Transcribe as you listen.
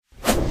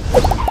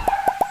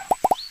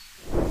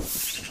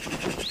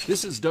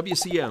This is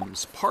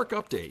WCM's Park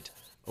Update,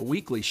 a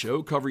weekly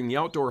show covering the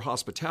outdoor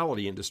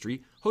hospitality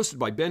industry, hosted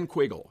by Ben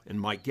Quiggle and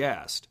Mike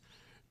Gast.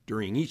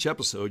 During each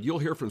episode, you'll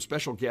hear from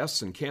special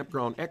guests and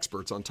campground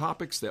experts on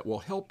topics that will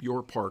help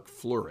your park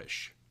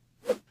flourish.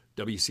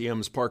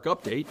 WCM's Park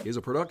Update is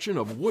a production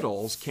of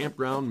Woodall's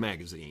Campground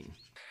Magazine.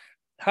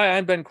 Hi,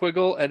 I'm Ben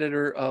Quiggle,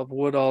 editor of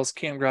Woodall's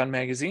Campground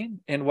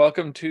Magazine, and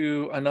welcome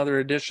to another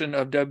edition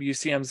of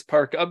WCM's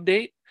Park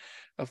Update.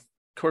 Of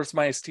course,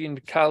 my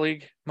esteemed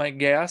colleague, Mike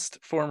Gast,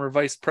 former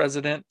vice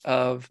president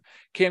of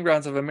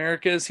Campgrounds of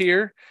America, is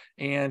here,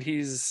 and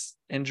he's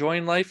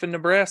enjoying life in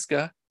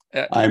Nebraska.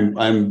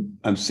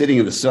 I'm sitting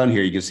in the sun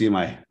here. You can see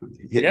my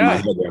hitting my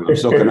head there. I'm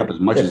soaking up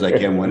as much as I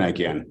can when I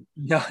can.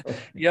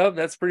 Yeah,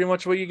 that's pretty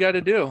much what you got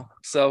to do.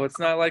 So it's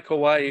not like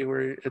Hawaii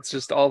where it's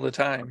just all the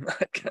time,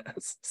 I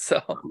guess.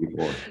 So,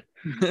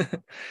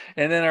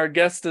 and then our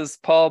guest is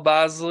Paul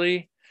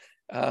Bosley,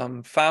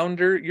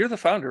 founder. You're the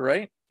founder,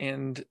 right?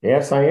 And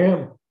yes, I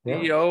am.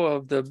 CEO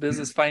of the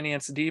Business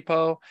Finance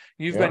Depot.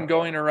 You've been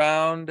going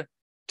around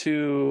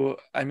you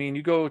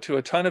go to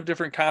a ton of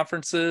different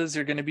conferences.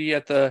 You're going to be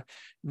at the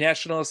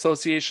National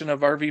Association of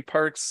RV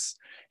Parks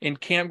and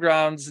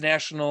Campgrounds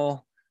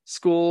National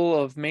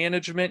School of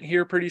Management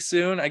here pretty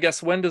soon. I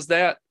guess, when does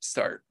that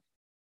start?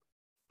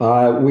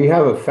 We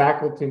have a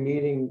faculty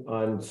meeting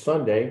on this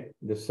Sunday,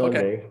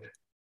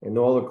 and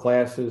all the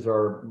classes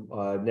are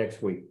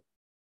next week.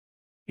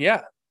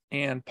 Yeah,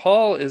 and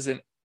Paul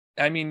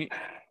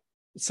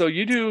so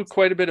you do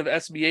quite a bit of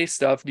SBA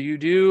stuff. Do you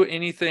do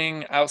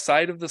anything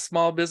outside of the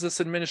Small Business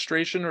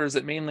Administration, or is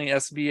it mainly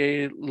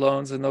SBA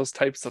loans and those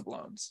types of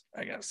loans,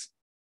 I guess?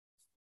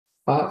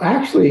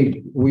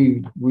 Actually,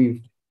 we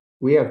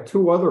have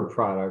two other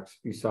products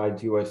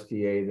besides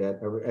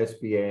USDA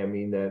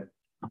SBA, that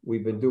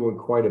we've been doing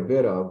quite a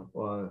bit of.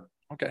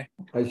 Okay.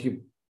 As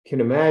you can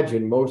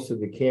imagine, most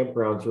of the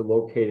campgrounds are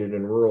located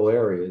in rural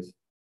areas.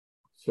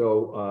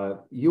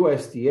 So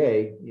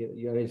USDA,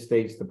 United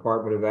States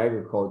Department of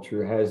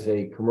Agriculture, has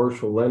a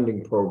commercial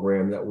lending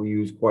program that we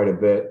use quite a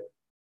bit.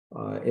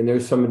 And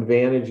there's some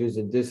advantages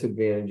and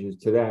disadvantages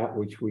to that,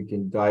 which we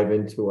can dive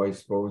into, I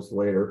suppose,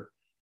 later.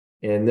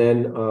 And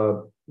then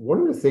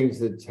one of the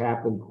things that's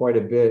happened quite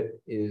a bit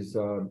is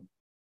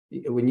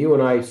when you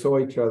and I saw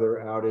each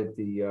other out at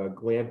the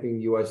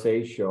Glamping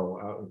USA show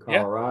out in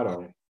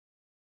Colorado,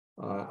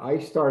 I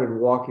started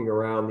walking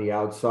around the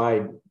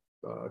outside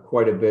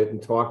quite a bit and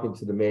talking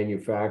to the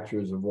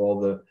manufacturers of all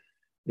the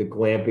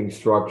glamping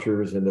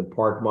structures and the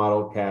park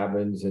model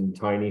cabins and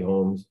tiny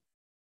homes.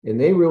 And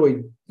they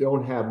really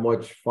don't have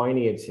much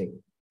financing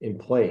in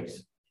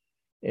place.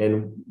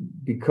 And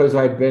because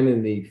I've been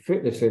in the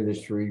fitness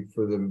industry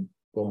for the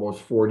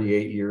almost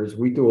 48 years,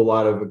 we do a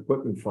lot of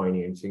equipment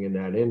financing in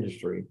that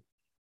industry.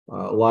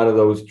 A lot of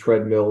those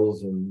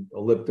treadmills and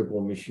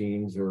elliptical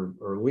machines are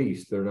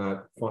leased. They're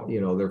not,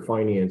 they're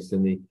financed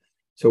in the.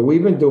 So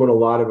we've been doing a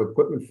lot of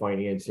equipment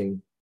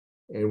financing,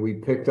 and we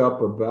picked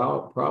up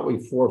about probably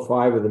 4 or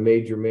 5 of the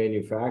major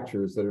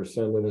manufacturers that are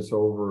sending us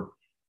over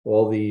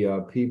all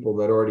the people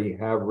that already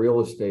have real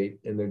estate,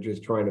 and they're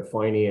just trying to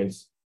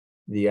finance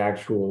the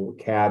actual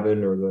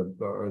cabin or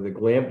the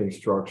glamping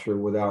structure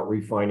without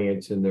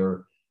refinancing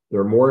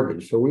their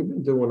mortgage. So we've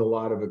been doing a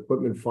lot of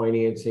equipment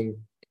financing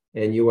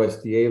and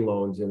USDA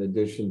loans in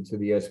addition to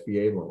the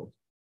SBA loans.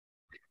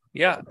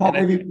 Yeah. Paul,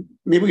 maybe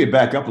we could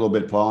back up a little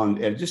bit, Paul,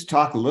 and just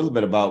talk a little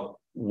bit about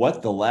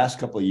what the last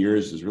couple of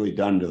years has really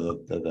done to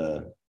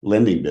the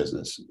lending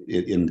business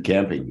in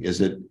camping.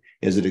 Is it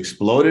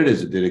exploded?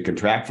 Did it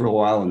contract for a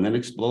while and then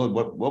explode?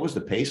 What was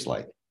the pace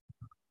like?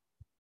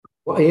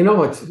 Well,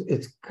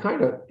 it's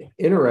kind of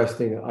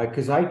interesting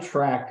because I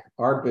track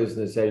our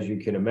business, as you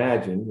can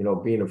imagine.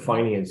 Being a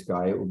finance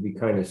guy, it would be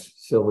kind of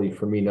silly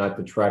for me not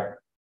to track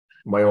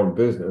my own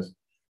business.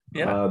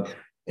 Yeah.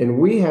 And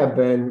we have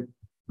been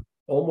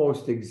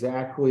almost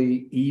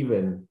exactly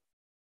even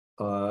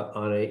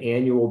on an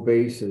annual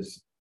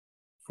basis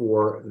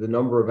for the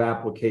number of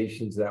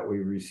applications that we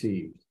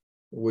received,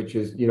 which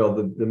is,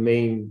 the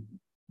main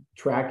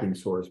tracking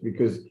source,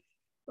 because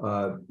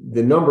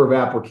the number of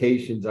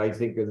applications, I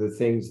think, are the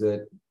things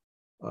that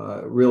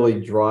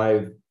really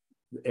drive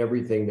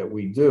everything that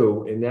we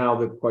do. And now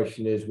the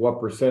question is,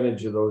 what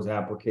percentage of those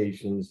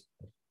applications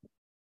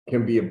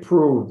can be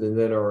approved and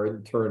then are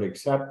in turn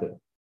accepted?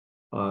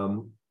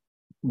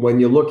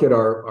 When you look at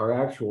our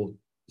actual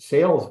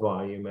sales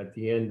volume at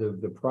the end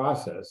of the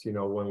process,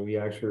 when we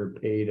actually are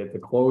paid at the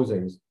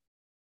closings,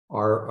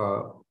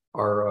 our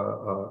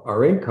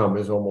income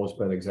has almost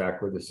been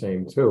exactly the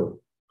same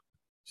too.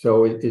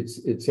 So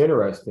it's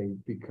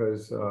interesting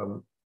because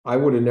I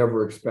would have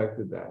never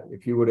expected that.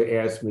 If you would have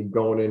asked me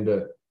going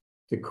into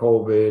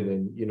COVID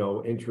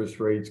and interest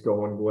rates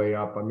going way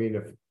up,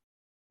 if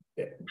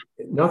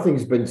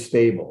nothing's been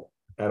stable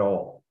at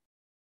all.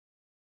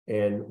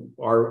 And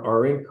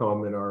our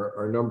income and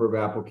our number of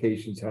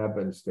applications have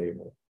been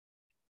stable.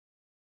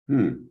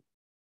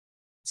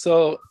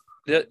 So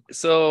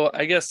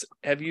I guess,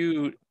 have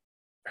you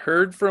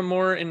heard from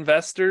more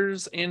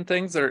investors in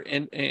things that are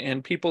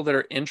and people that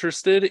are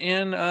interested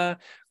in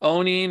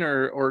owning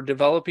or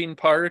developing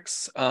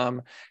parks?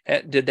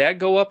 Did that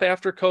go up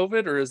after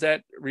COVID, or has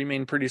that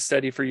remained pretty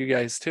steady for you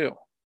guys too?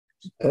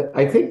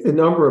 I think the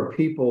number of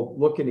people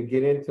looking to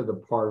get into the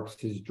parks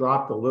has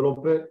dropped a little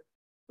bit,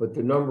 but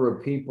the number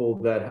of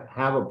people that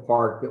have a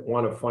park that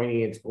want to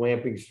finance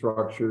glamping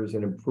structures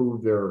and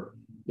improve their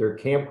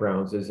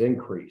campgrounds has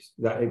increased.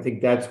 I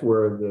think that's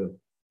where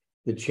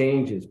the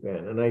change has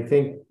been. And I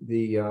think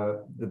the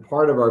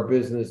part of our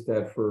business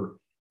that for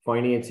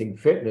financing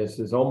fitness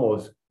has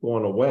almost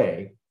gone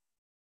away,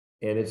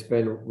 and it's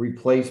been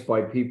replaced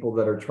by people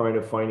that are trying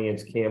to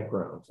finance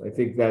campgrounds. I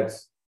think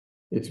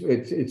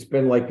it's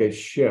been like a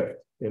shift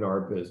in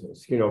our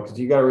business, because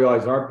you got to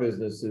realize our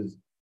business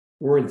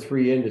we're in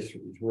three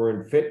industries. We're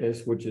in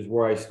fitness, which is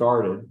where I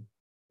started,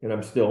 and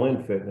I'm still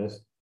in fitness.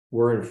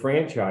 We're in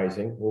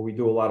franchising, where we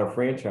do a lot of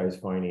franchise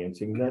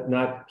financing,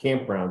 not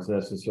campgrounds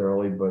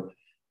necessarily, but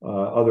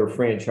other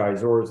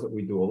franchisors that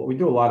we do. We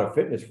do a lot of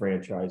fitness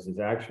franchises,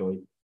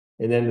 actually.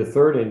 And then the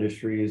third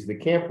industry is the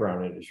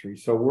campground industry.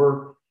 So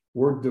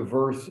we're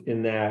diverse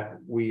in that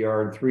we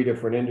are in three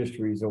different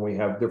industries and we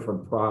have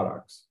different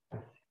products.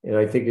 And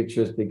I think it's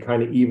just they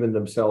kind of even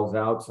themselves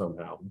out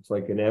somehow. It's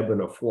like an ebb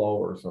and a flow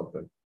or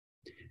something.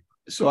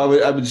 So I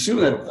would assume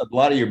that a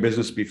lot of your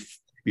business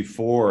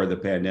before the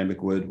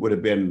pandemic would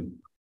have been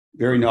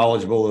very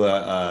knowledgeable,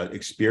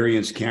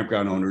 experienced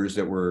campground owners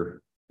that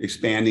were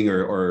expanding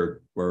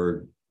or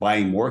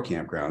buying more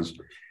campgrounds.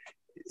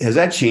 Has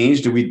that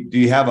changed? Do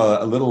you have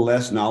a little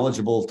less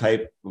knowledgeable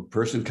type of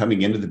person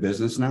coming into the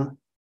business now?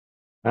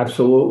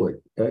 Absolutely.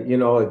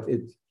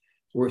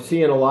 We're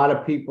seeing a lot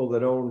of people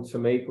that own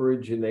some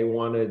acreage and they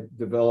want to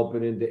develop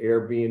it into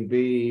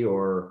Airbnb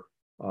or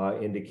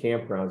into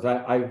campgrounds.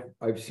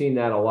 I've seen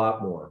that a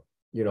lot more.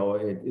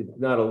 It's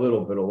not a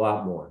little bit, a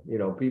lot more.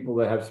 People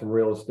that have some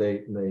real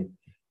estate and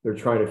they're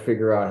trying to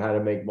figure out how to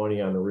make money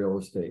on the real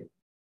estate.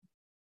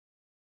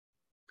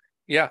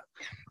 Yeah.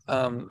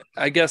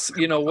 I guess,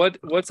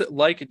 what's it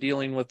like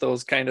dealing with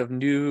those kind of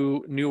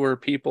newer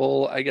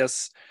people? I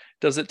guess,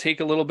 does it take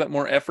a little bit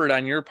more effort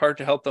on your part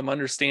to help them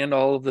understand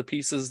all of the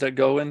pieces that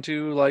go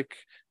into like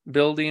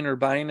building or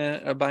buying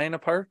a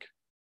park?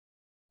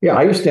 Yeah,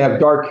 I used to have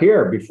dark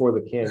hair before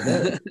the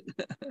pandemic.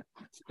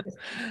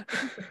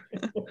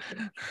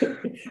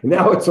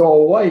 Now it's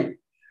all white.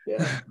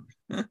 Yeah.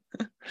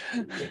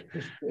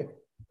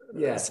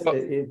 Yes,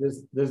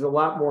 there's a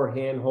lot more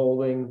hand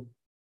holding.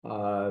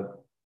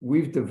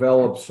 We've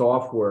developed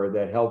software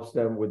that helps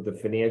them with the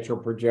financial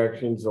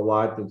projections a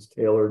lot, that's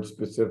tailored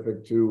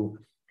specific to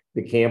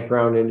the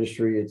campground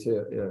industry.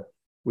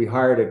 We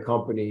hired a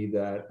company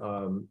that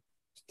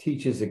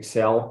teaches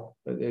Excel,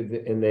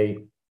 and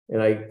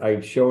I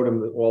showed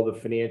them all the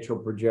financial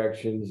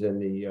projections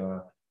and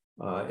the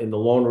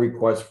loan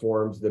request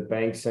forms that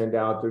banks send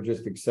out. They're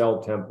just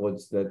Excel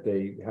templates that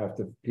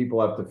people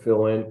have to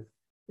fill in,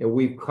 and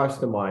we've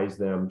customized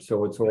them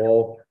so it's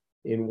all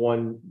in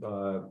one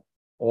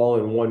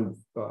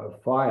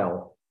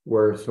file.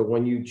 So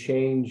when you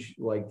change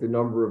like the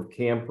number of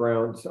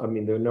campgrounds,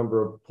 the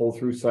number of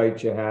pull-through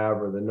sites you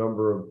have, or the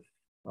number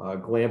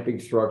of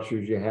glamping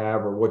structures you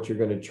have, or what you're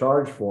going to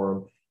charge for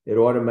them, it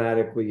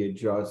automatically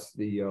adjusts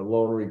the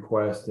loan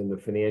request and the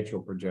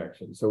financial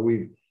projection. So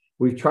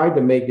we've tried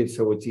to make it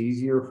so it's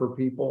easier for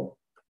people.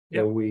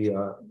 Yep.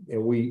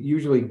 And we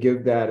usually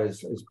give that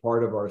as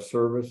part of our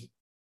service,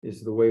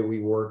 is the way we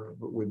work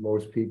with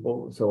most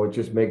people. So it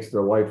just makes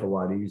their life a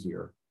lot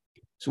easier.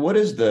 So what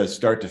is the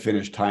start to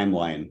finish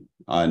timeline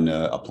on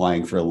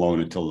applying for a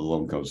loan until the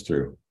loan goes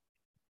through?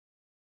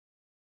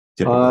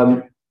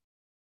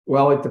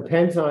 Well, it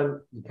depends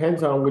on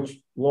which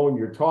loan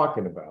you're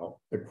talking about.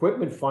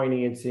 Equipment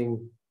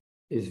financing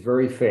is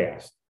very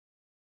fast.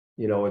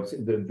 It's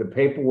the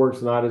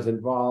paperwork's not as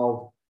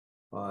involved.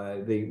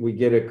 We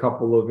get a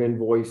couple of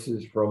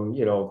invoices from,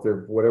 if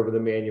they're whatever the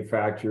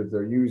manufacturers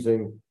they're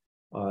using.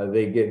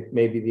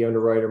 Maybe the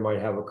underwriter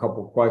might have a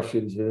couple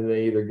questions, and then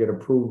they either get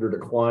approved or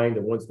declined.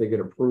 And once they get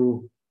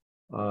approved,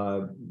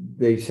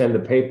 they send the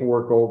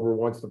paperwork over.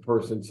 Once the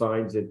person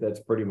signs it, that's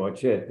pretty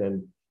much it.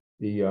 Then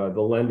the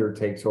lender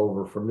takes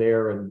over from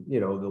there, and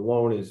the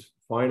loan is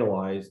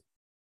finalized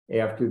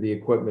after the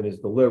equipment is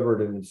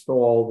delivered and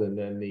installed, and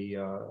then the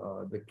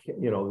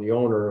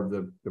owner of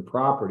the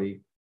property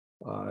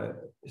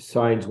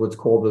signs what's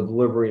called the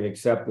delivery and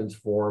acceptance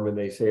form, and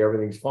they say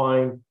everything's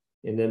fine.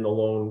 And then the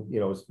loan,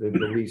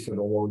 the lease of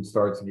the loan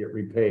starts to get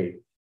repaid.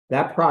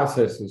 That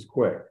process is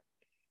quick.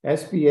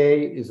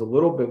 SBA is a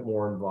little bit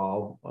more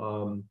involved.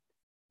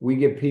 We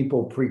get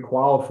people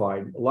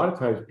pre-qualified. A lot of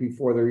times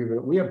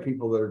we have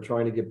people that are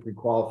trying to get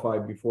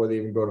pre-qualified before they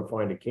even go to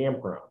find a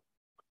campground.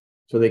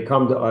 So they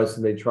come to us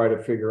and they try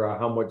to figure out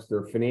how much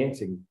their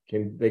financing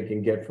they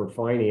can get for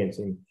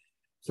financing.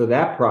 So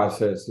that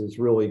process is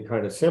really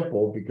kind of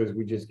simple, because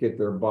we just get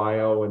their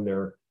bio and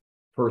their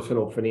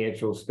personal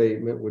financial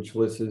statement, which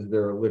lists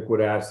their liquid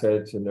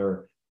assets and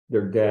their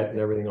debt and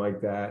everything like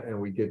that, and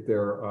we get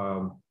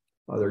their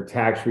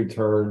tax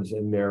returns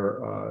and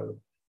their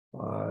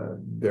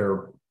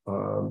their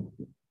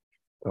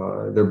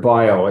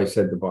bio. I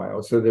said the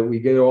bio. So then we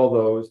get all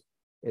those,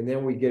 and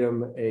then we get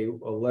them a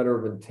letter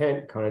of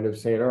intent, kind of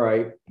saying, all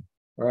right,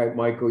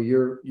 Michael,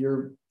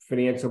 you're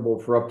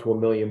financeable for up to $1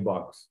 million.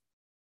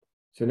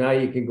 So now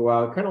you can go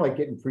out, kind of like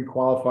getting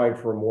pre-qualified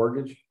for a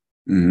mortgage.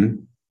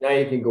 Mm-hmm. Now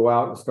you can go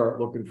out and start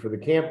looking for the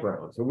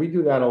campgrounds. And we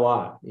do that a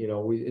lot.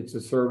 It's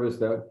a service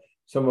that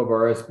some of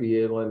our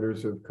SBA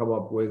lenders have come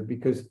up with,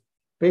 because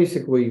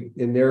basically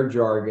in their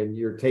jargon,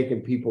 you're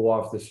taking people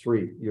off the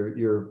street.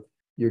 You're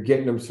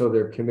getting them so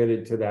they're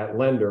committed to that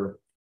lender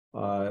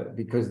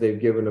because they've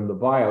given them the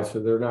bio. So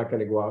they're not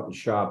going to go out and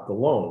shop the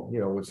loan,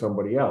 with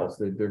somebody else.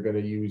 They're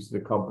going to use the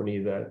company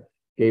that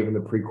gave them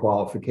the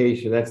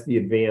pre-qualification. That's the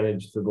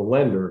advantage to the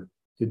lender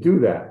to do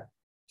that.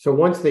 So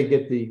once they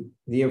get the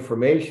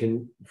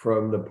information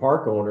from the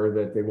park owner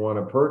that they want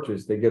to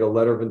purchase, they get a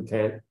letter of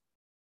intent,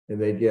 and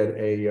they get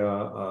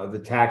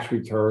the tax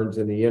returns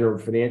and the interim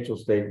financial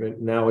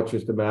statement. Now it's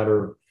just a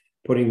matter of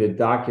putting the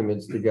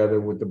documents together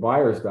with the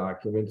buyer's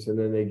documents, and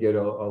then they get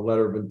a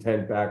letter of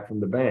intent back from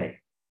the bank.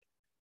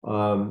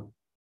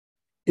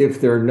 If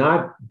they're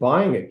not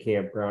buying a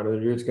campground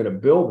and they're just going to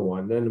build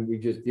one, then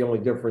the only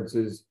difference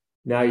is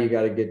now you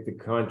got to get the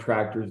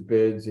contractor's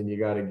bids, and you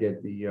got to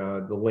get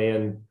the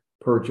land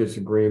purchase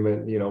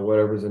agreement,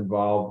 whatever's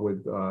involved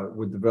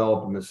with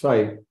developing the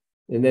site.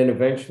 And then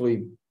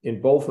eventually,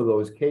 in both of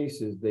those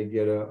cases, they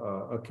get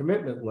a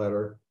commitment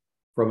letter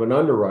from an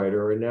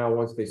underwriter. And now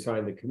once they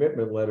sign the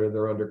commitment letter,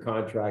 they're under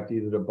contract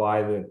either to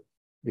buy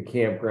the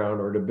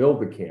campground or to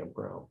build the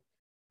campground.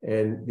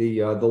 And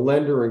the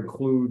lender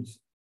includes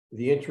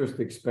the interest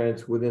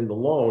expense within the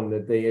loan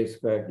that they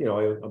expect.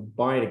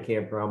 Buying a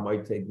campground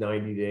might take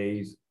 90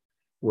 days,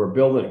 where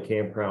building a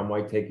campground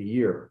might take a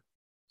year.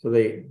 So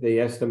they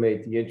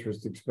estimate the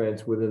interest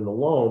expense within the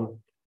loan.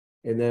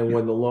 And then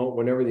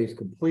when everything's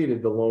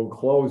completed, the loan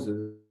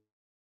closes,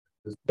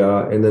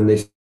 and then they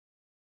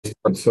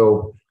start.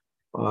 So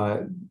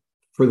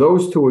for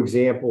those two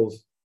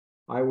examples,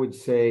 I would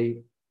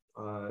say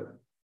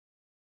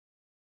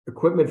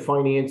equipment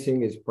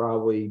financing is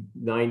probably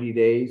 90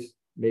 days,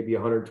 maybe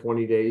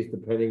 120 days,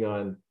 depending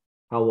on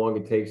how long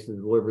it takes to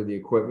deliver the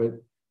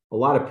equipment. A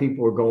lot of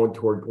people are going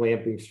toward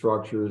glamping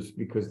structures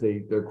because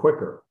they're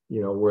quicker,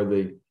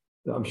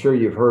 I'm sure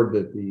you've heard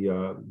that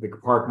the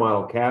park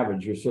model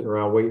cabins, you're sitting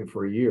around waiting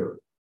for a year,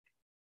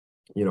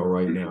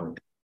 right now.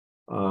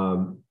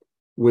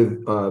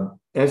 With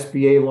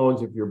SBA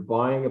loans, if you're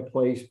buying a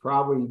place,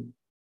 probably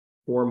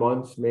 4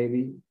 months,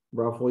 maybe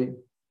roughly.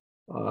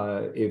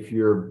 If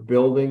you're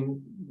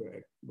building,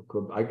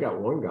 I got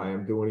one guy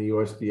I'm doing a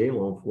USDA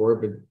loan for,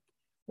 but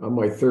on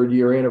my 3rd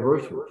year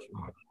anniversary.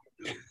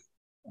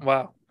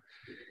 Wow.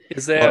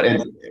 Is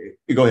that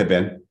go ahead,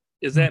 Ben?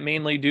 Is that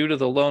mainly due to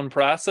the loan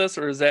process,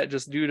 or is that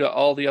just due to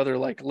all the other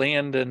like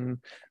land and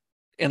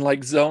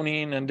like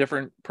zoning and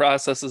different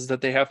processes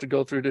that they have to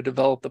go through to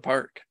develop the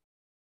park?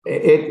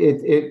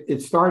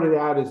 It started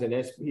out as an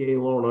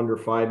SBA loan under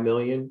 $5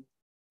 million.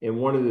 And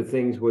one of the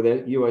things with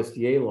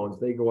USDA loans,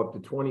 they go up to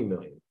 20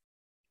 million,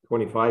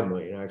 25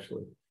 million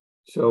actually.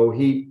 So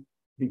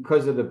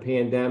because of the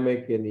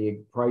pandemic and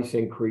the price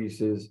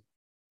increases,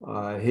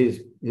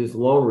 his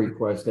loan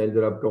request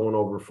ended up going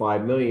over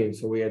 5 million.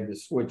 So we had to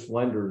switch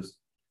lenders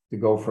to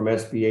go from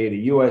SBA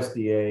to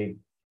USDA.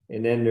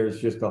 And then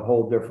there's just a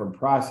whole different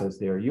process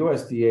there.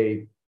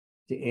 USDA,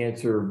 to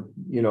answer,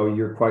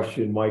 your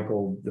question,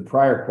 Michael, the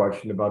prior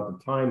question about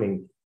the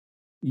timing,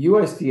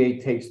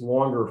 USDA takes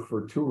longer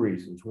for 2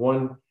 reasons.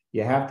 One,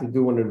 you have to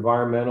do an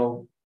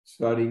environmental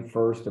study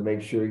first to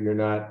make sure you're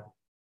not,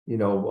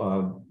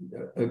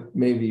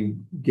 maybe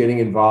getting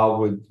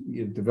involved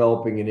with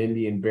developing an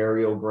Indian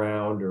burial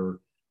ground, or,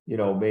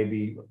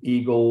 maybe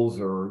eagles,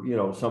 or,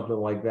 something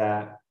like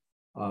that.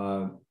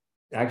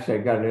 Actually,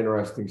 I got an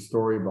interesting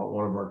story about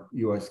one of our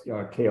US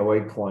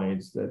KOA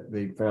clients that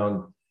they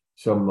found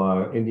some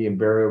Indian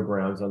burial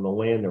grounds on the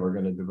land that we're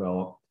going to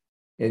develop.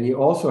 And you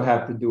also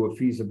have to do a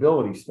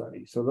feasibility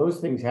study. So those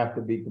things have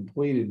to be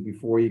completed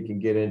before you can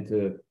get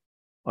into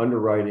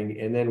underwriting.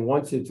 And then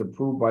once it's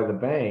approved by the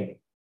bank,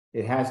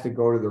 it has to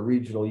go to the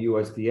regional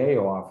USDA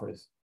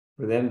office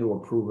for them to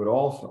approve it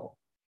also.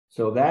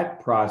 So that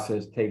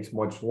process takes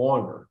much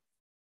longer.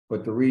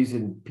 But the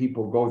reason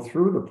people go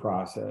through the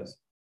process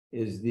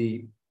is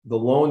the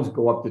loans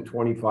go up to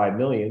 25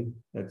 million.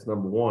 That's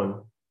number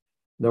one.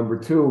 Number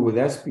two, with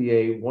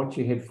SBA, once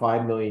you hit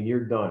 5 million,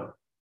 you're done.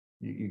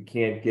 You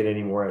can't get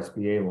any more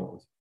SBA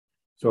loans.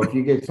 So if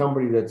you get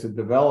somebody that's a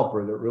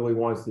developer that really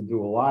wants to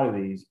do a lot of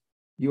these,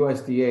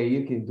 USDA,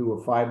 you can do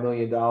a $5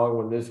 million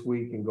one this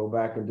week and go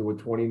back and do a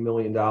 $20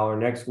 million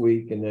next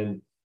week. And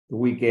then the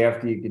week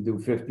after, you can do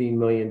 $15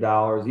 million.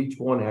 Each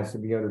one has to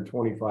be under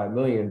 25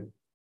 million,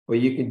 but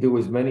you can do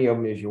as many of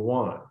them as you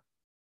want.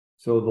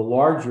 So the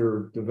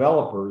larger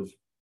developers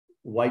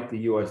like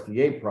the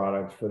USDA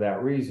products for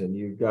that reason.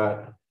 You've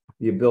got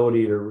the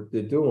ability to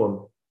do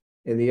them.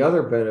 And the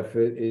other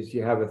benefit is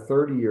you have a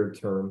 30-year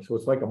term. So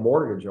it's like a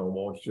mortgage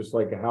almost, just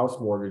like a house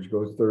mortgage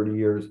goes 30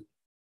 years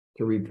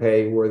to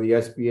repay, where the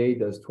SBA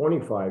does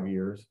 25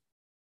 years.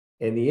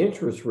 and the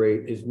interest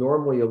rate is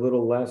normally a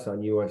little less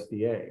on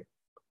USDA.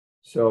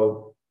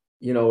 So,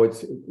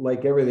 it's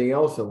like everything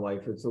else in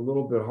life. It's a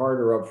little bit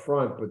harder up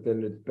front, but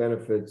then its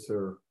benefits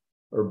are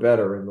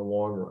better in the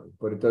long run,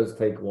 but it does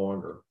take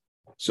longer.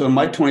 So in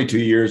my 22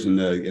 years in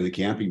the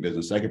camping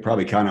business, I could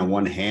probably count on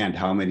one hand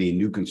how many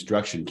new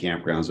construction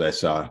campgrounds I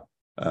saw,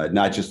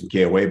 not just in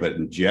KOA, but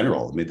in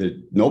general. I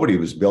mean, nobody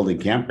was building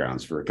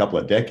campgrounds for a couple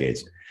of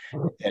decades.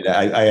 And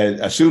I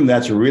assume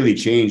that's really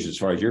changed as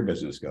far as your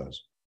business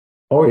goes.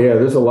 Oh, yeah,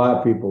 there's a lot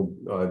of people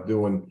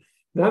doing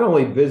not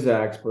only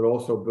BizAcs, but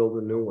also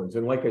building new ones.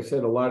 And like I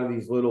said, a lot of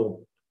these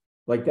little,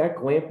 like that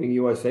Glamping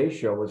USA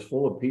show is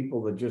full of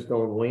people that just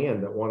own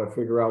land that want to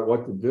figure out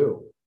what to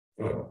do.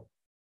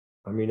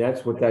 I mean,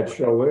 that's what that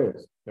show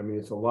is. I mean,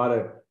 it's a lot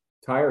of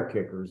tire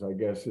kickers, I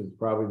guess, is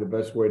probably the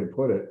best way to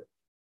put it.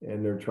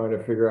 And they're trying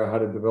to figure out how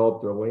to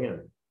develop their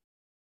land.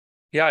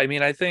 Yeah, I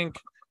mean, I think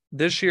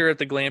this year at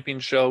the glamping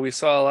show, we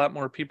saw a lot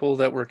more people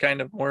that were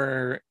kind of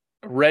more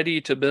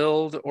ready to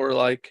build, or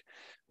like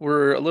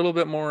were a little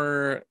bit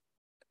more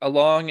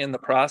along in the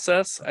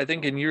process. I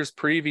think in years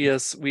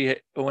previous,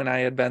 when I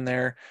had been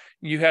there,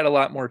 you had a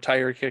lot more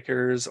tire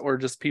kickers or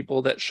just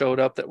people that showed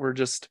up that were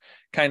just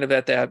kind of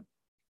at that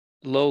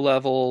low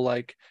level,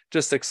 like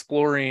just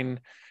exploring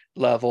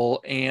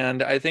level.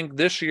 And I think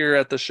this year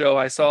at the show,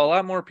 I saw a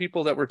lot more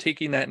people that were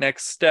taking that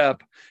next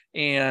step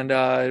and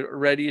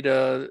ready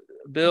to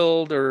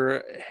build,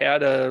 or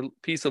had a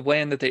piece of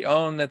land that they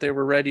own that they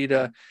were ready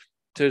to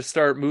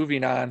start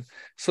moving on.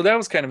 So that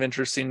was kind of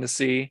interesting to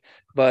see.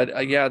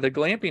 But yeah, the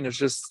glamping has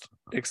just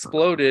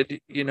exploded,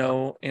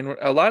 and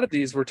a lot of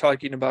these we're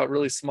talking about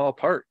really small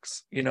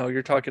parks,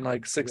 you're talking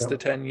like 6 to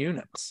 10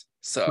 units.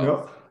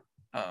 So,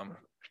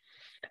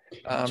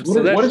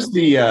 what is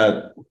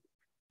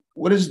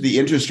the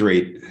interest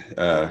rate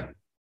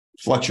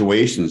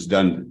fluctuations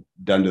done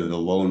to the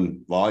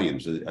loan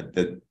volumes?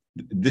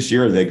 This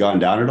year, have they gone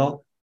down at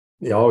all?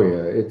 Oh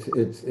yeah,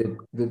 it's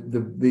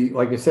the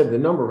like I said, the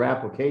number of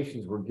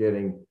applications we're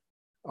getting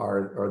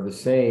are the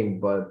same,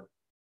 but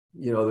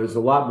there's a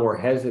lot more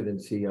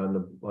hesitancy on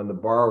the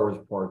borrower's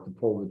part to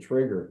pull the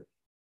trigger.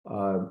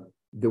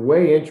 The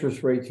way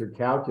interest rates are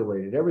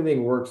calculated,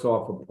 everything works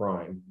off of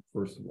prime,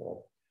 first of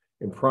all,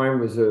 and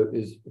prime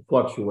is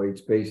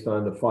fluctuates based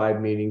on the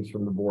 5 meetings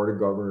from the Board of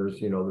Governors,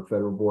 the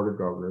Federal Board of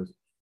Governors.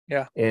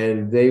 Yeah,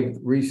 and they've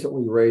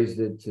recently raised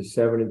it to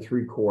 7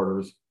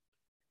 3/4.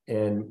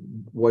 And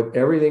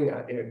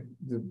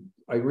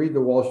I read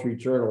the Wall Street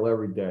Journal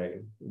every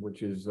day,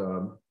 which is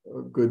a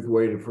good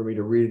way for me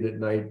to read it at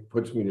night,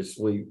 puts me to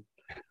sleep.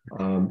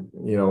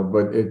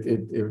 But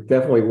it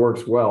definitely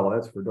works well.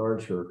 That's for darn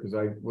sure. Because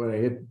when I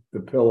hit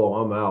the pillow,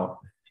 I'm out.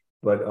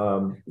 But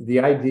the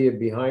idea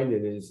behind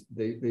it is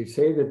they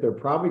say that they're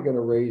probably going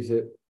to raise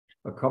it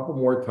a couple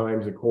more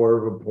times, 1/4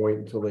 of a point,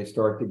 until they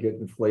start to get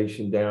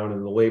inflation down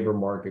and the labor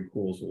market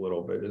cools a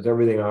little bit. Is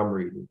everything I'm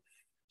reading.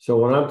 So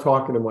when I'm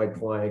talking to my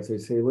clients, I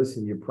say,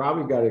 listen, you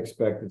probably got to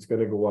expect it's going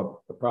to go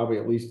up probably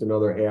at least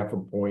another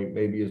 1/2 point,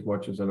 maybe as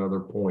much as another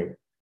point.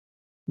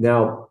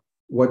 Now,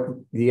 what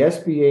the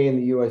SBA and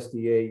the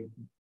USDA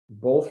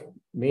both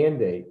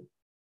mandate,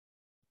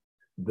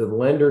 the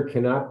lender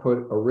cannot put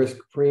a risk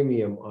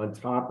premium on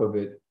top of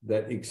it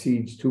that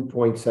exceeds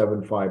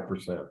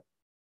 2.75%.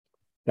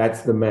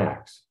 That's the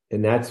max,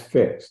 and that's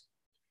fixed.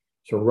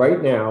 So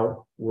right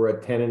now, we're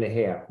at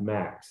 10.5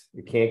 max.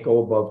 It can't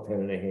go above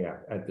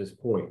 10.5 at this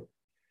point.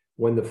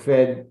 When the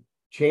Fed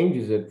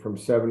changes it from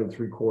 7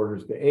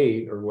 3/4 to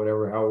 8, or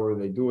whatever, however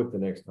they do it the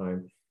next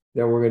time,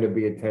 then we're going to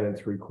be at 10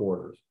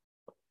 3/4.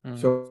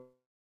 So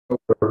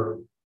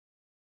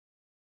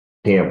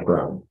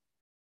campground.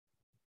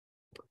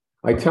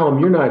 I tell them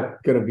you're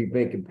not going to be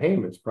making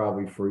payments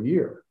probably for a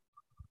year.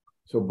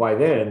 So by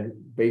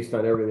then, based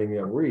on everything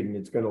I'm reading,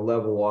 it's going to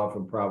level off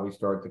and probably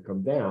start to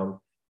come down,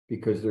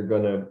 because they're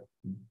going to,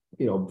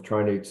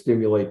 trying to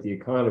stimulate the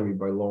economy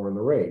by lowering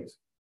the rates.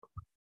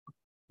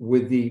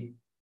 With the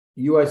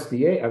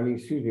USDA,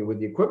 with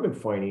the equipment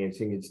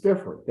financing, it's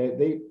different.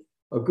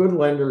 A good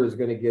lender is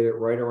going to get it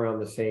right around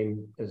the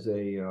same as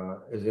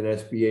an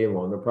SBA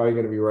loan. They're probably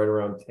going to be right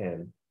around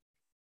 10,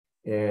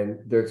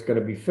 and it's going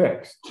to be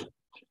fixed.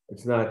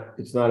 It's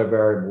not a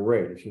variable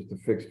rate. It's just a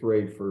fixed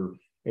rate for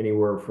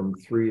anywhere from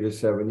 3 to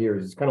 7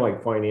 years. It's kind of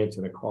like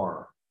financing a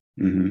car.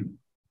 Mm-hmm.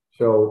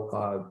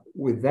 So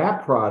with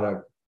that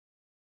product,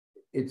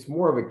 it's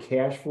more of a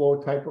cash flow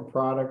type of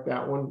product.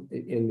 That one,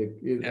 in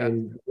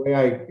the way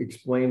I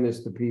explain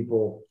this to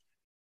people,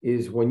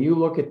 is when you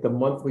look at the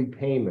monthly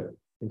payment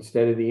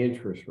instead of the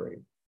interest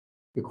rate,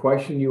 the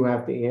question you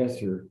have to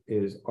answer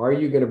is, are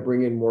you going to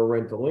bring in more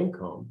rental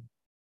income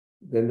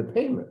than the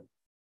payment?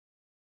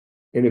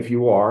 And if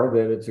you are,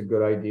 then it's a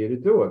good idea to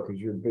do it,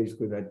 because you're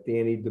basically that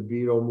Danny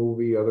DeVito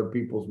movie, Other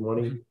People's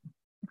Money.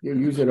 You're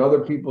using other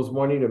people's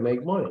money to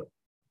make money.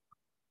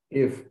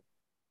 If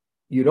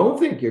you don't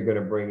think you're going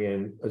to bring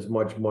in as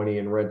much money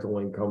in rental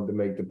income to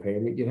make the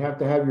payment, you'd have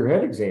to have your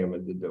head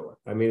examined to do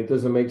it. It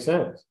doesn't make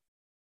sense.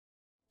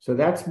 So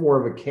that's more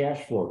of a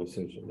cash flow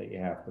decision that you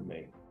have to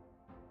make.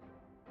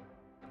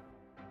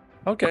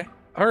 Okay.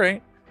 All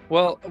right.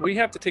 Well, we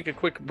have to take a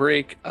quick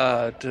break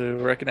to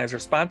recognize our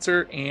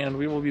sponsor, and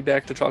we will be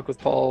back to talk with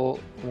Paul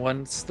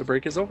once the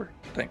break is over.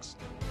 Thanks.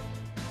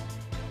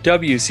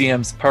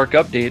 WCM's Park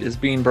Update is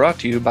being brought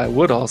to you by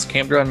Woodall's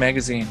Campground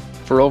Magazine.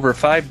 For over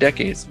 5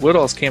 decades,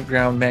 Woodall's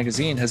Campground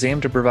Magazine has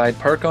aimed to provide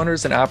park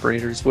owners and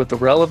operators with the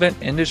relevant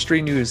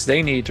industry news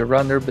they need to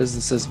run their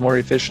businesses more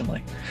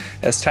efficiently.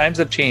 As times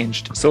have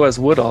changed, so has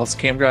Woodall's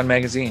Campground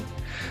Magazine.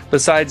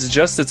 Besides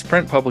just its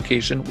print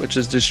publication, which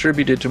is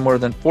distributed to more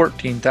than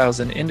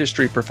 14,000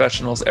 industry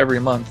professionals every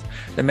month,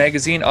 the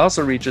magazine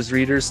also reaches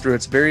readers through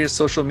its various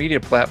social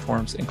media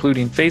platforms,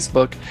 including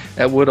Facebook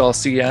at Woodall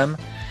CM,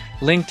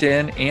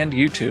 LinkedIn, and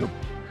YouTube.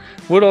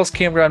 Woodall's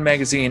Campground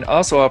Magazine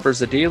also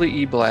offers a daily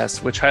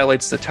e-blast which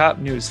highlights the top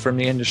news from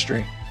the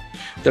industry.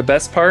 The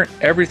best part,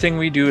 everything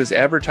we do is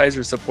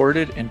advertiser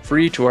supported and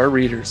free to our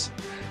readers.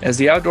 As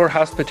the outdoor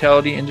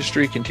hospitality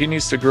industry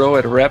continues to grow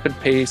at a rapid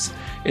pace,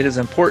 it is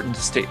important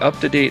to stay up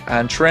to date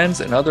on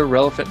trends and other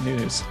relevant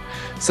news.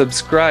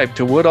 Subscribe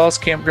to Woodall's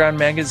Campground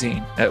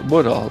Magazine at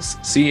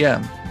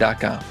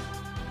woodallscm.com.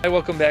 Hi,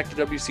 welcome back to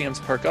WCM's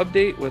Park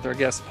Update with our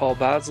guest Paul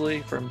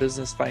Bosley from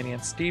Business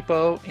Finance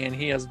Depot, and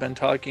he has been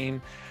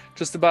talking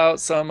just about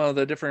some of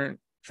the different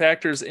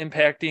factors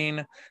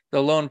impacting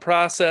the loan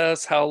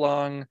process, how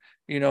long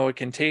it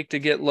can take to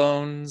get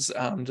loans,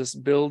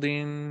 just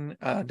building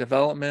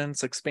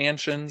developments,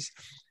 expansions.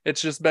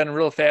 It's just been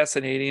real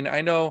fascinating.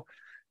 I know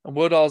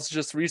Woodall's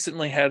just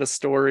recently had a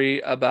story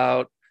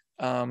about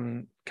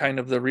kind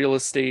of the real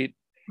estate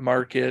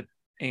market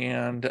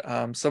and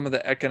some of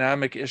the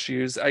economic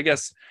issues. I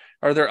guess,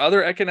 are there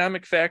other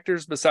economic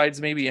factors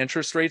besides maybe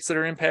interest rates that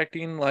are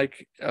impacting,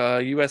 like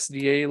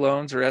USDA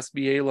loans or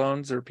SBA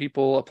loans or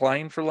people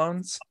applying for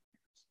loans?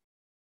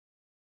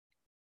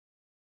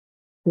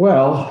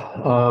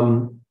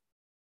 Well,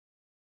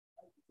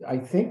 I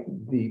think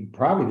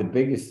probably the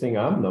biggest thing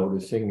I'm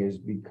noticing is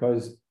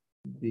because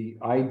the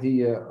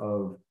idea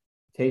of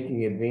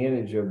taking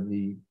advantage of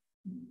the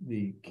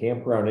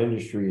campground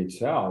industry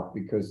itself,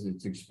 because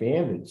it's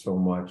expanded so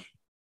much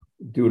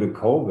due to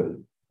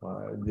COVID.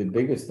 The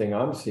biggest thing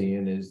I'm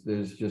seeing is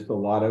there's just a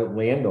lot of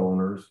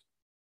landowners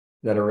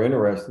that are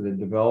interested in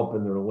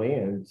developing their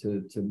land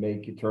to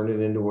turn it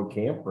into a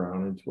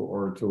campground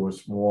or to a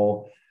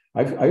small.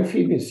 I've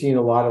even seen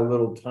a lot of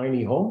little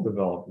tiny home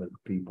development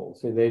people.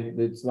 So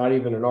it's not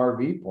even an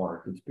RV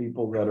park. It's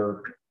people that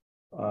are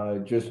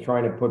just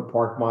trying to put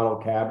park model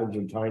cabins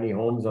or tiny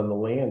homes on the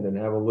land and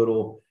have a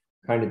little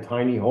kind of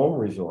tiny home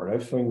resort.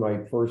 I've seen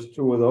my first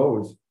 2 of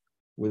those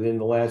within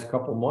the last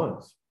couple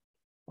months.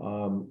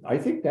 I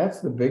think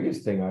that's the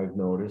biggest thing I've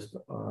noticed.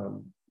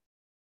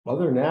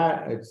 Other than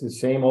that, it's the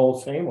same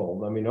old, same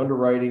old. I mean,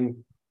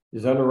 underwriting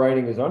is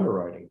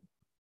underwriting.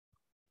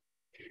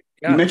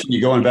 You mentioned you're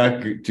going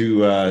back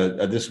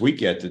to this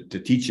weekend to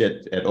teach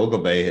at Ogle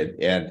Bay,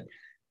 and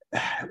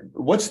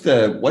what's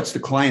the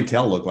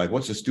clientele look like?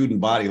 What's the student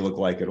body look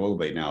like at Ogle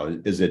Bay now?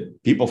 Is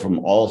it people from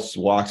all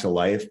walks of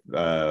life?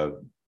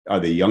 Are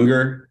they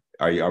younger?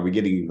 Are we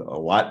getting a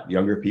lot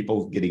younger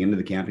people getting into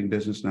the camping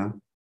business now?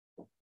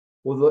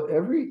 Well,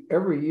 every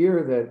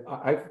year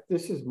that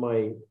this is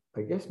my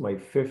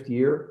 5th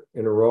year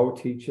in a row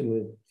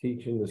teaching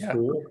the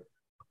school.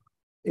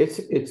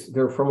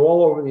 They're from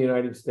all over the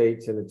United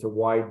States, and it's a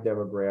wide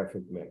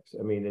demographic mix.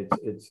 I mean,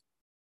 it's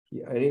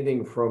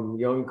anything from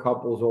young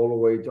couples all the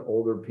way to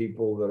older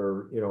people that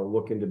are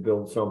looking to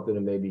build something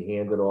and maybe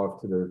hand it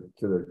off to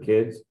their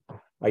kids.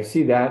 I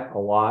see that a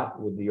lot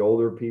with the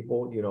older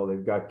people.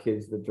 They've got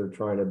kids that they're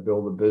trying to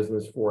build a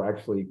business for.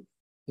 Actually,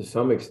 to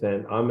some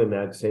extent, I'm in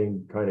that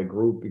same kind of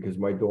group because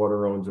my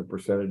daughter owns a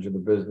percentage of the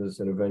business,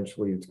 and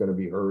eventually it's going to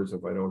be hers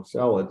if I don't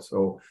sell it.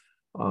 So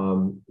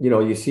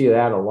you see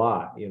that a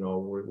lot,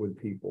 with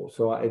people.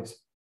 So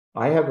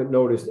I haven't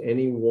noticed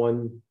any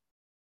one,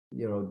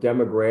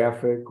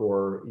 demographic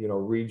or,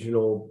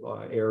 regional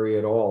area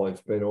at all.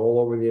 It's been all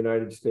over the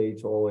United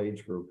States, all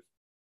age groups.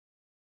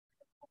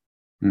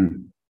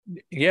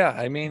 Yeah.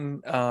 I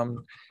mean,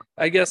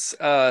 I guess,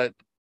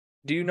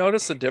 do you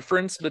notice a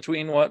difference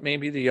between what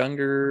maybe the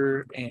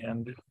younger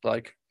and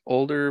like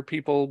older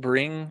people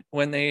bring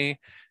when they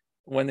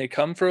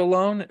come for a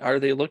loan? Are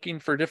they looking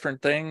for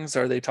different things?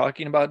 Are they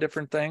talking about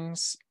different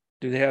things?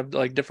 Do they have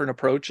like different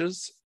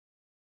approaches?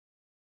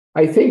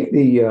 I think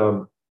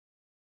a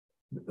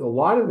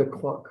lot of the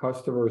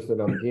customers that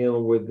I'm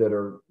dealing with that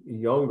are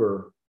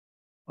younger,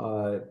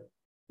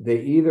 they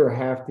either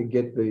have to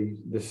get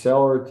the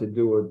seller to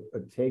do a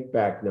take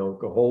back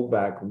note, a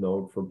holdback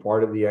note for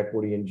part of the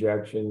equity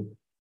injection,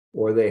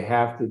 or they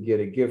have to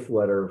get a gift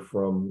letter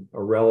from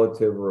a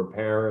relative or a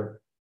parent,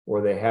 or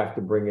they have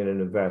to bring in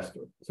an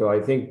investor. So I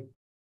think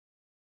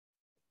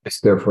it's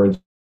there, for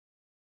instance,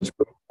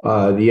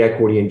 the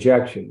equity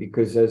injection,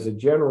 because as a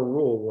general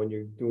rule, when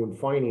you're doing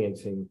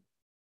financing,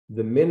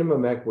 the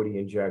minimum equity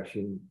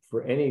injection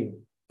for any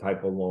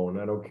type of loan,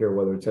 I don't care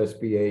whether it's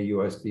SBA,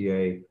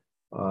 USDA,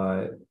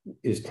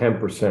 is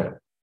 10%.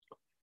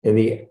 And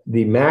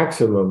the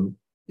maximum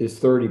is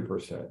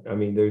 30%. I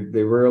mean,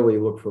 they rarely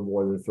look for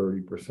more than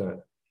 30%.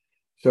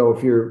 So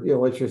if you're,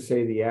 let's just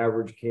say the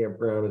average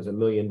campground is $1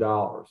 million.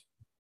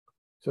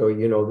 So,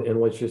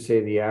 and let's just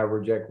say the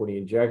average equity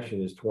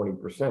injection is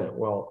 20%.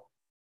 Well,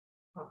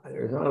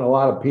 there's not a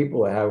lot of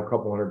people that have a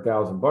couple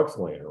 $100,000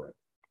 laying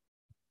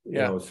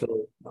around.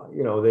 So,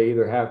 they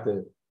either have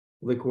to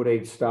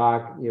liquidate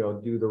stock,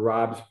 do the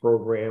ROBS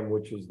program,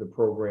 which is the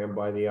program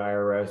by the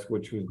IRS,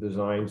 which was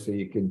designed so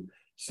you can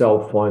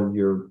self-fund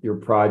your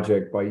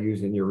project by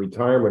using your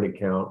retirement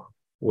account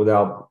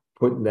without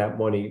putting that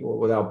money,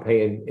 without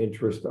paying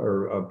interest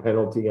or a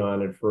penalty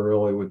on it for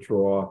early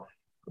withdrawal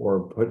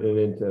or putting it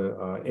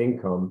into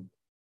income,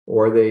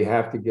 or they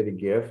have to get a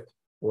gift,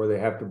 or they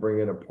have to bring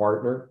in a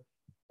partner.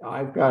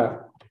 I've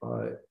got,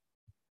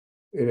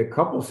 in a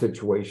couple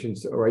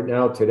situations right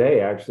now today,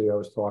 actually, I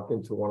was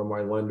talking to one of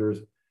my lenders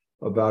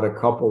about a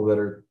couple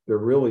they're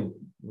really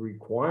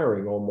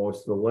requiring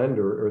almost the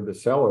lender or the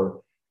seller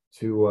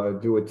to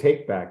do a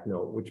take back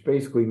note, which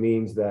basically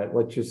means that,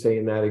 let's just say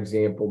in that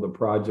example, the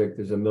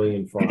project is $1.5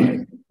 million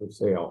for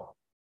sale.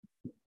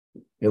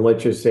 And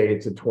let's just say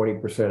it's a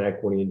 20%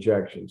 equity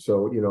injection.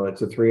 So,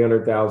 it's a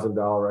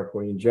 $300,000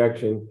 equity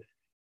injection,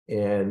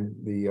 and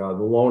the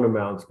loan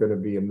amount is going to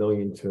be $1.2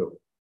 million.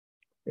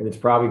 And it's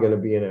probably going to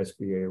be an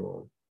SBA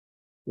loan.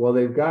 Well,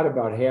 they've got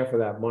about half of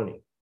that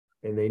money,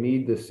 and they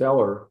need the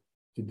seller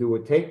to do a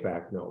take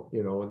back note.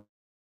 The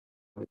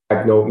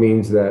back note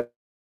means that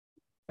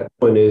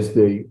one is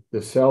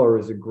the seller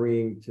is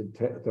agreeing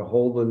to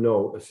hold a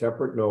note, a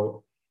separate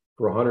note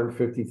for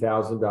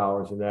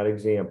 $150,000 in that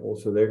example.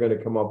 So they're going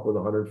to come up with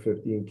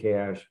 $150 in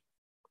cash.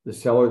 The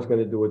seller is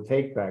going to do a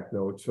take back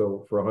note,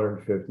 so for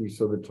 $150.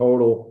 So the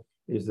total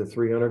is the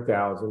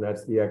 $300,000.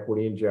 That's the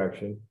equity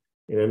injection.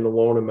 And then the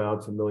loan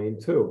amount's $1.2 million.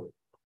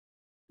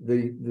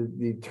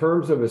 The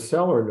terms of a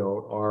seller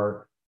note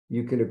are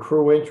you can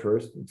accrue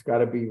interest. It's got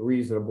to be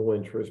reasonable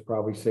interest,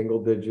 probably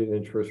single digit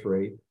interest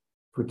rate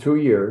for 2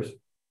 years.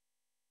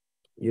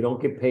 You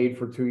don't get paid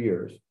for 2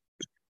 years.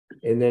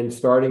 And then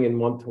starting in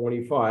month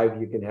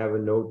 25, you can have a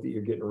note that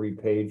you're getting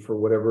repaid for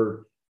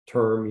whatever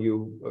term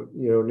you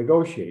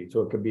negotiate.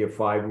 So it could be a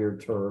 5-year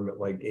term at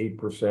like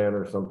 8%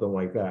 or something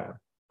like that.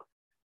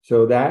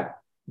 So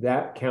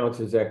that counts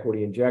as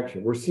equity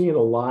injection. We're seeing a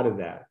lot of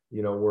that,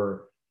 where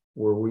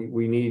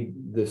we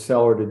need the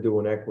seller to do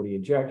an equity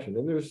injection,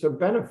 and there's some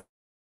benefit.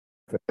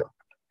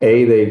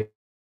 A, they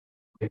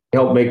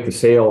help make the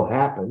sale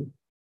happen.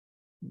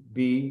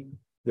 B,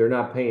 they're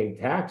not paying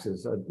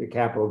taxes, the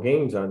capital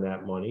gains on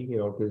that money,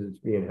 because it's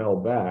being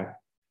held back.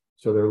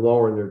 So they're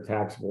lowering their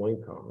taxable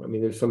income. I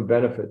mean, there's some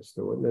benefits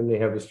to it. And then they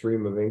have a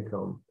stream of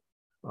income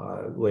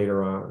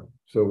later on.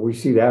 So we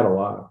see that a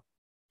lot.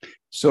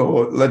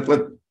 So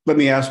let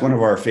me ask one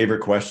of our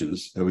favorite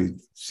questions. We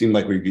seem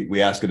like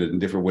we ask it in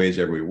different ways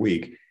every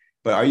week.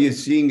 But are you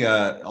seeing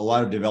a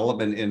lot of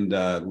development in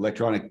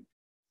electronic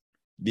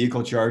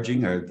vehicle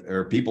charging?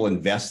 Are people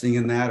investing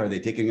in that? Are they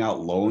taking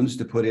out loans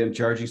to put in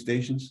charging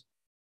stations?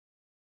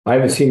 I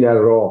haven't seen that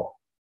at all.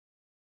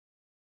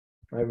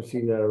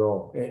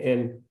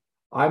 And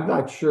I'm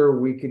not sure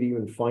we could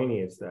even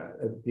finance that.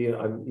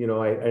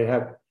 I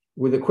have,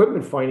 with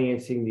equipment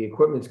financing, the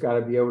equipment's got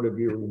to be able to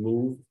be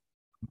removed.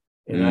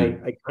 And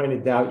I kind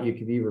of doubt you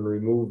could even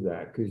remove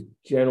that, because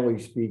generally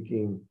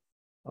speaking,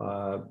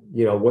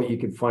 what you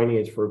can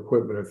finance for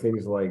equipment are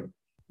things like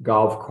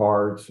golf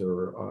carts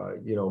or,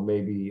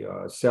 maybe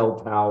cell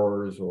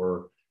towers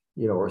or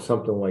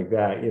something like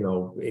that,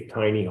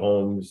 tiny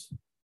homes.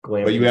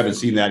 But you haven't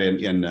seen that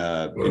in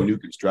new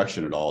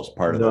construction at all as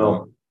part of the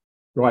loan?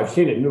 No, I've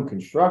seen it in new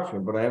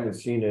construction, but I haven't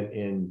seen it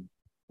in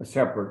a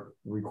separate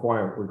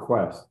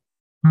request.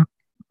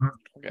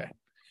 Okay.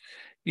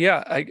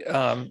 Yeah,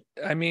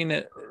 I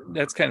mean,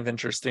 that's kind of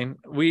interesting.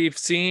 We've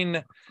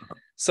seen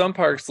some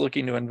parks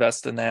looking to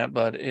invest in that,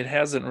 but it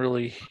hasn't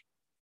really,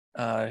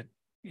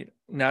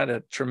 not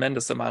a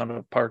tremendous amount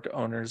of park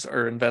owners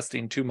are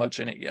investing too much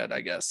in it yet, I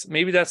guess.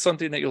 Maybe that's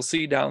something that you'll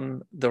see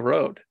down the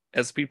road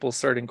as people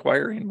start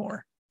inquiring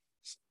more.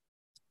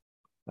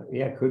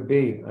 Yeah, it could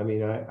be. I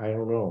mean, I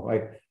don't know.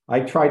 I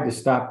tried to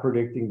stop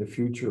predicting the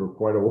future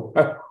quite a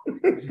while.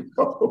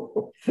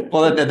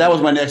 Well, that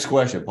was my next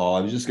question, Paul.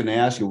 I was just going to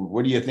ask you,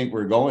 where do you think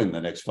we're going in the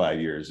next 5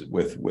 years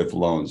with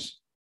loans?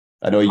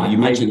 I know you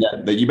mentioned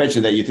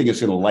that you think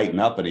it's going to lighten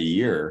up in a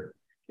year,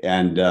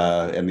 and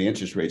the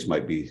interest rates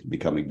might be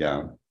coming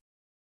down.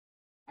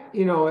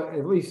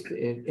 At least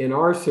in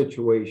our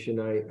situation,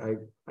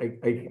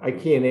 I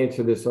can't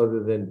answer this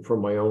other than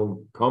from my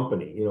own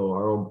company,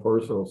 our own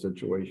personal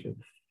situation.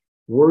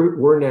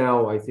 We're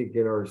now, I think,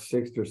 in our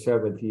 6th or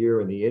 7th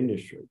year in the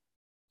industry.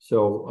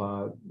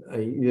 So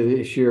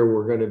this year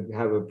we're going to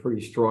have a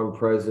pretty strong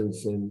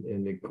presence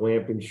in the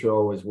glamping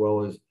show as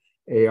well as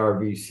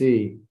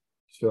ARVC.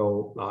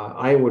 So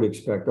I would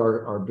expect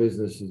our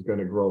business is going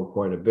to grow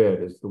quite a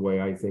bit. Is the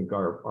way I think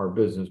our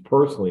business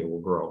personally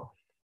will grow.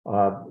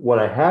 What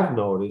I have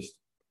noticed,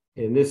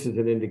 and this is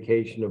an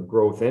indication of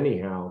growth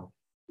anyhow,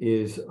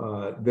 is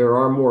there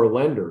are more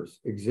lenders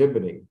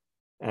exhibiting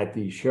at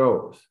these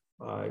shows.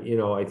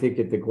 I think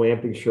at the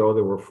glamping show,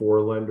 there were 4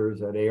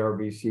 lenders. At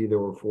ARVC, there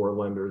were 4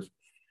 lenders.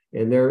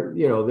 And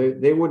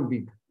they wouldn't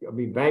be, I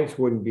mean, banks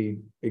wouldn't be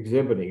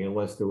exhibiting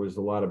unless there was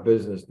a lot of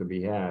business to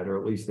be had, or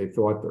at least they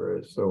thought there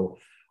is. So,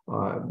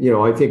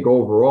 I think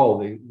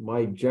overall,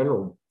 my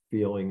general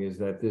feeling is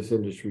that this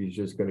industry is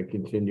just going to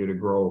continue to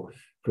grow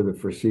for the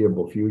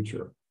foreseeable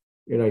future.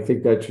 And I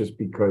think that's just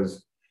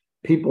because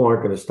people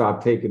aren't going to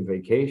stop taking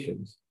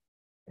vacations.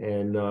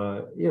 And, and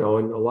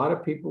a lot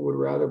of people would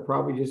rather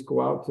probably just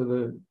go out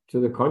to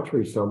the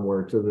country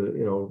somewhere, to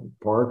the,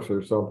 parks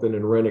or something,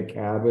 and rent a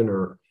cabin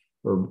or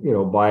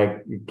buy a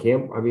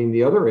camp. I mean,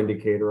 the other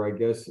indicator, I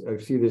guess, I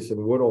see this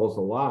in Woodall's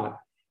a lot,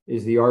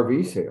 is the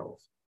RV sales.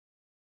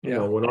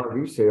 Yeah. When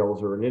RV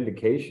sales are an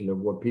indication of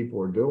what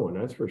people are doing,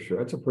 that's for sure.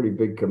 That's a pretty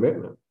big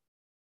commitment.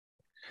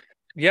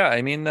 Yeah,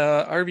 I mean,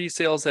 RV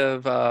sales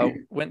have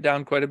went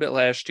down quite a bit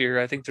last year.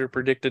 I think they're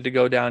predicted to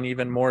go down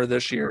even more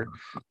this year.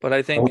 But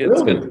I think I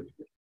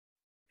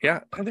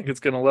think it's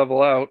going to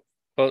level out.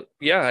 But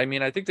yeah, I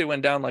mean, I think they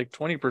went down like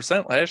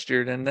 20% last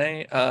year, didn't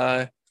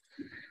they?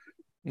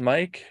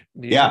 Mike?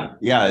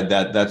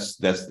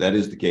 That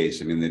is the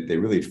case. I mean, they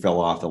really fell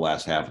off the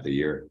last half of the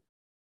year.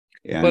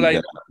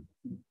 And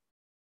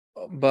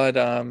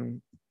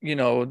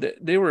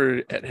they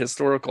were at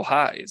historical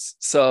highs.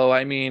 So,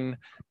 I mean,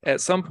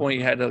 at some point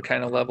you had to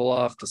kind of level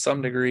off to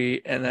some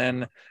degree. And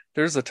then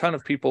there's a ton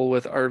of people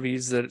with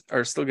RVs that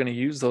are still going to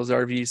use those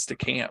RVs to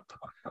camp.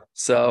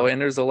 So,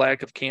 and there's a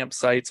lack of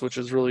campsites, which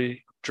is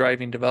really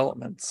driving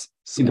developments.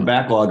 So the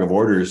backlog of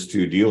orders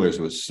to dealers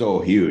was so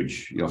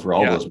huge, for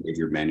all those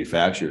major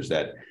manufacturers,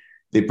 that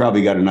they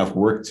probably got enough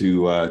work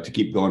to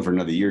keep going for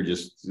another year,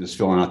 just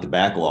filling out the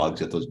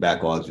backlogs, if those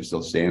backlogs are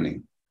still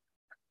standing.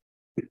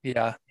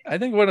 Yeah, I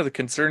think one of the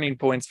concerning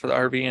points for the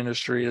RV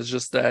industry is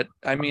just that,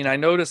 I mean, I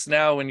notice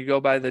now when you go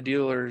by the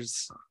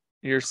dealers,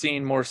 you're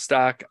seeing more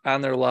stock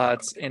on their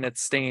lots and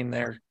it's staying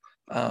there.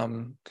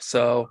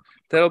 So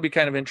that'll be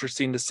kind of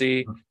interesting to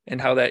see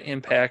and how that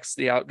impacts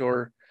the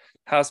outdoor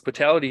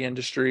hospitality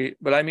industry.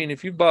 But I mean,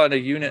 if you bought a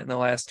unit in the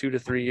last 2 to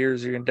 3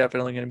 years, you're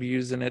definitely going to be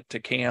using it to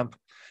camp.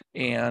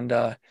 And,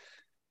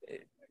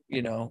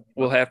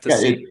 we'll have to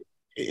see.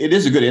 It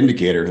is a good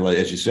indicator,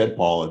 as you said,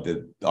 Paul, of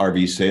the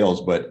RV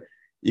sales, but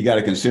you got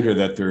to consider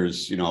that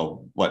there's,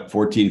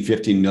 14,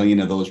 15 million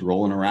of those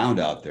rolling around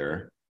out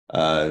there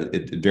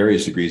at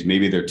various degrees.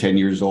 Maybe they're 10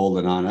 years old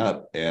and on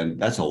up. And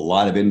that's a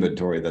lot of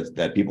inventory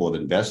that people have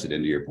invested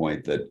into, your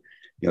point, that,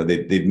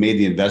 they've made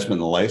the investment in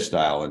the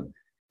lifestyle.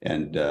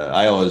 And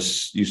I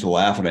always used to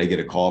laugh when I get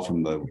a call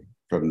from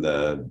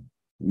the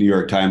New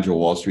York Times or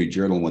Wall Street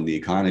Journal when the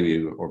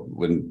economy, or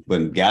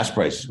when gas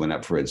prices went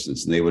up, for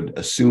instance, and they would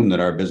assume that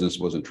our business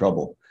was in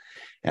trouble.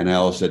 And I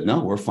always said,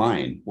 no, we're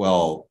fine.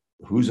 Well,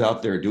 who's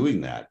out there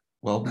doing that?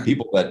 Well,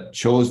 people that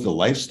chose the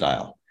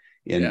lifestyle,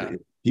 and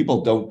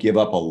people don't give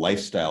up a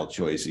lifestyle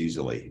choice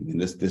easily. I mean,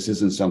 this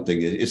isn't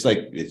something.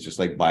 It's just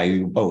like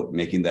buying a boat,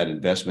 making that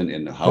investment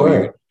in how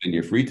you in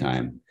your free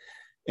time.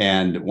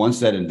 And once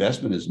that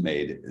investment is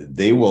made,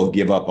 they will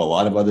give up a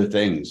lot of other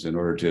things in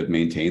order to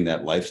maintain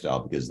that lifestyle,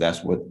 because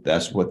that's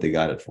what they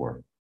got it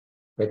for.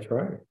 That's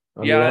right.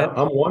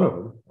 I'm one of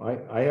them.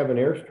 I have an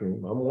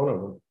Airstream. I'm one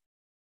of them.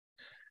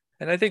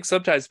 And I think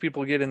sometimes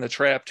people get in the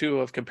trap too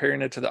of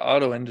comparing it to the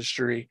auto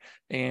industry.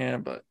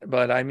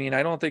 But I mean,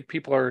 I don't think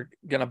people are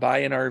going to buy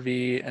an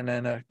RV and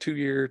then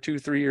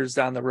 3 years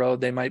down the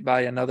road, they might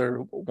buy another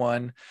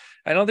one.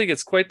 I don't think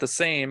it's quite the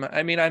same.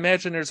 I mean, I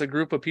imagine there's a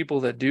group of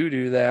people that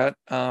do that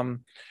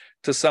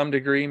to some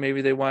degree.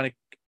 Maybe they want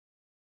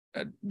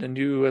the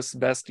newest,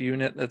 best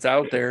unit that's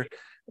out there.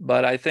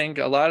 But I think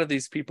a lot of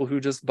these people who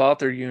just bought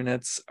their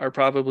units are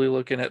probably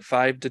looking at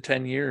 5 to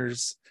 10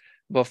 years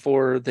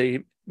before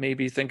they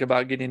maybe think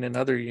about getting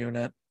another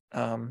unit.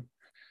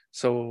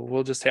 So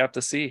we'll just have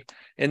to see.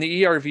 And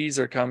the ERVs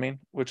are coming,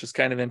 which is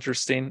kind of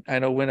interesting. I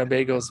know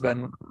Winnebago's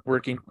been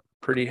working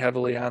pretty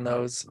heavily on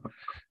those.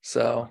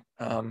 So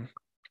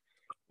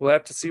we'll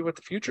have to see what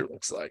the future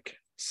looks like.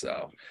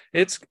 So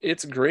it's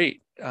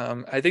great.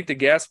 I think the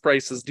gas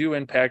prices do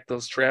impact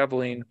those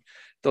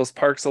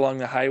parks along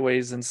the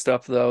highways and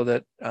stuff, though,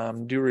 that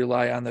do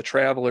rely on the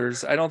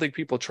travelers. I don't think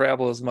people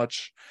travel as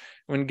much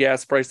when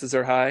gas prices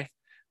are high.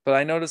 But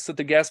I noticed that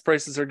the gas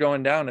prices are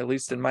going down, at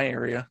least in my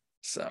area.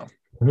 So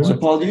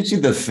Paul, do you see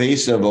the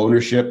face of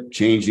ownership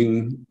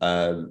changing?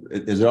 Has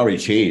it already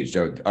changed?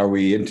 Are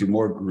we into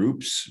more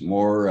groups?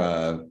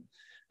 Are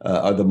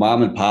the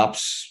mom and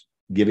pops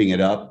giving it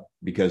up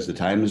because the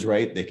time is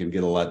right? They can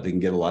get a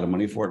lot of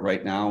money for it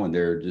right now, and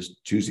they're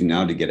just choosing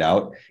now to get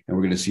out. And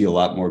we're going to see a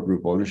lot more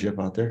group ownership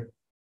out there.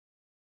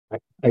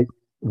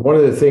 One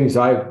of the things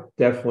I've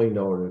definitely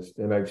noticed,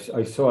 and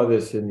I saw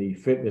this in the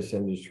fitness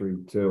industry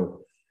too,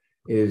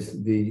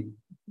 is the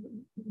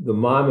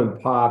mom and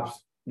pops.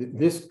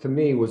 This to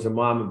me was a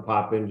mom and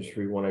pop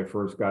industry when I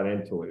first got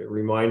into it. It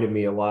reminded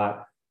me a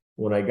lot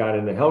when I got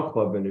in the health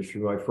club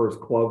industry. My first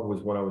club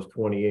was when I was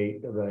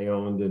 28 that I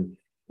owned, and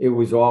it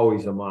was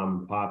always a mom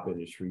and pop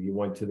industry. You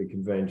went to the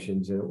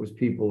conventions and it was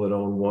people that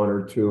owned 1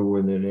 or 2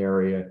 in an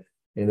area,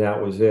 and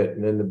that was it.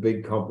 And then the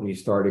big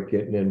companies started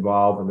getting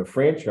involved and the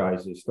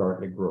franchises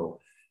starting to grow.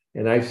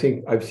 And I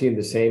think I've seen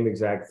the same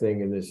exact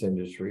thing in this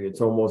industry.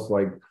 It's almost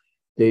like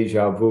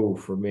deja vu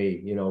for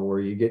me, where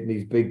you're getting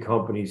these big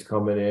companies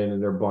coming in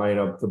and they're buying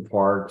up the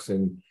parks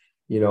and,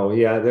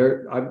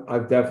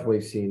 I've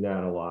definitely seen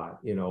that a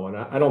lot, and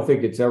I don't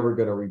think it's ever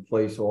going to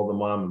replace all the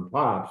mom and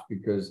pops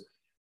because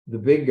the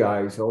big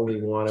guys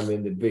only want them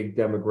in the big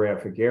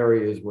demographic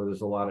areas where there's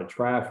a lot of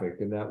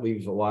traffic, and that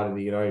leaves a lot of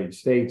the United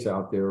States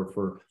out there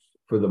for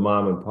the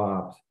mom and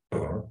pops.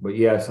 But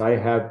yes, I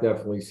have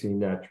definitely seen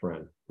that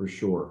trend for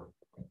sure.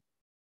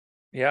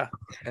 Yeah,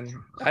 and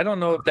I don't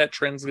know if that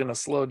trend's going to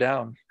slow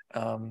down.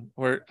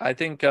 Where I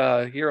think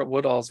here at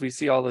Woodall's we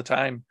see all the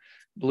time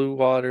Blue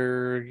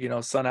Water,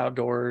 Sun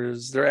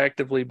Outdoors. They're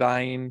actively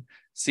buying,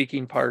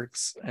 seeking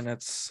parks, and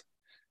it's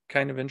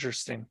kind of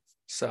interesting.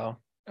 So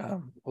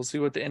we'll see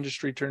what the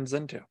industry turns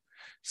into.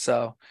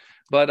 So,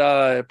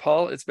 but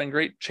Paul, it's been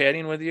great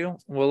chatting with you.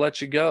 We'll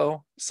let you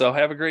go. So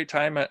have a great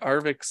time at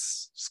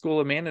Arvik's School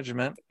of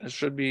Management. It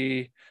should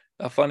be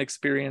a fun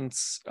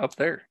experience up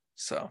there.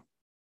 So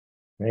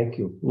thank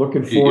you.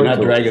 Looking forward.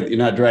 You're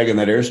not dragging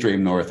that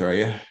Airstream north, are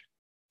you?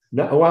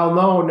 No, well,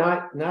 no,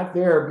 not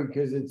there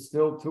because it's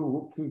still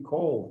too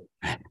cold.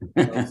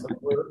 So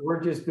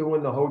we're just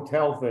doing the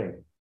hotel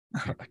thing.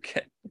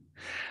 Okay.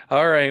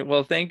 All right.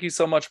 Well, thank you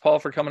so much, Paul,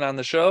 for coming on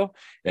the show.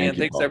 And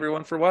thanks Paul.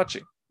 everyone for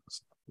watching.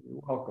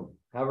 You're welcome.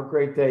 Have a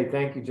great day.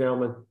 Thank you,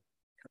 gentlemen.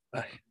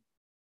 Bye.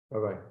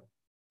 Bye-bye.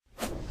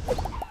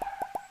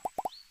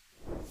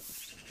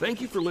 Thank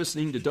you for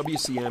listening to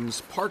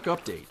WCM's Park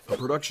Update, a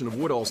production of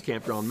Woodall's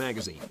Campground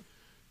Magazine.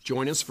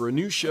 Join us for a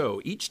new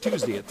show each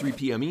Tuesday at 3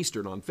 p.m.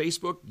 Eastern on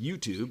Facebook,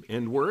 YouTube,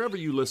 and wherever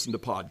you listen to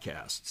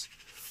podcasts.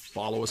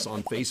 Follow us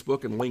on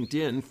Facebook and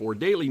LinkedIn for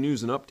daily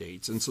news and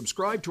updates, and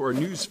subscribe to our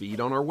news feed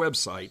on our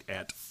website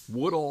at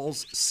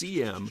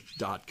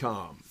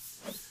woodallscm.com.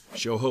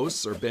 Show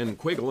hosts are Ben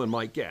Quiggle and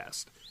Mike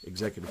Gast.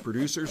 Executive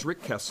producers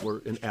Rick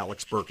Kessler and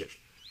Alex Burkett.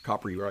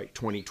 Copyright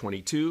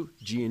 2022,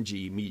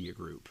 G&G Media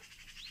Group.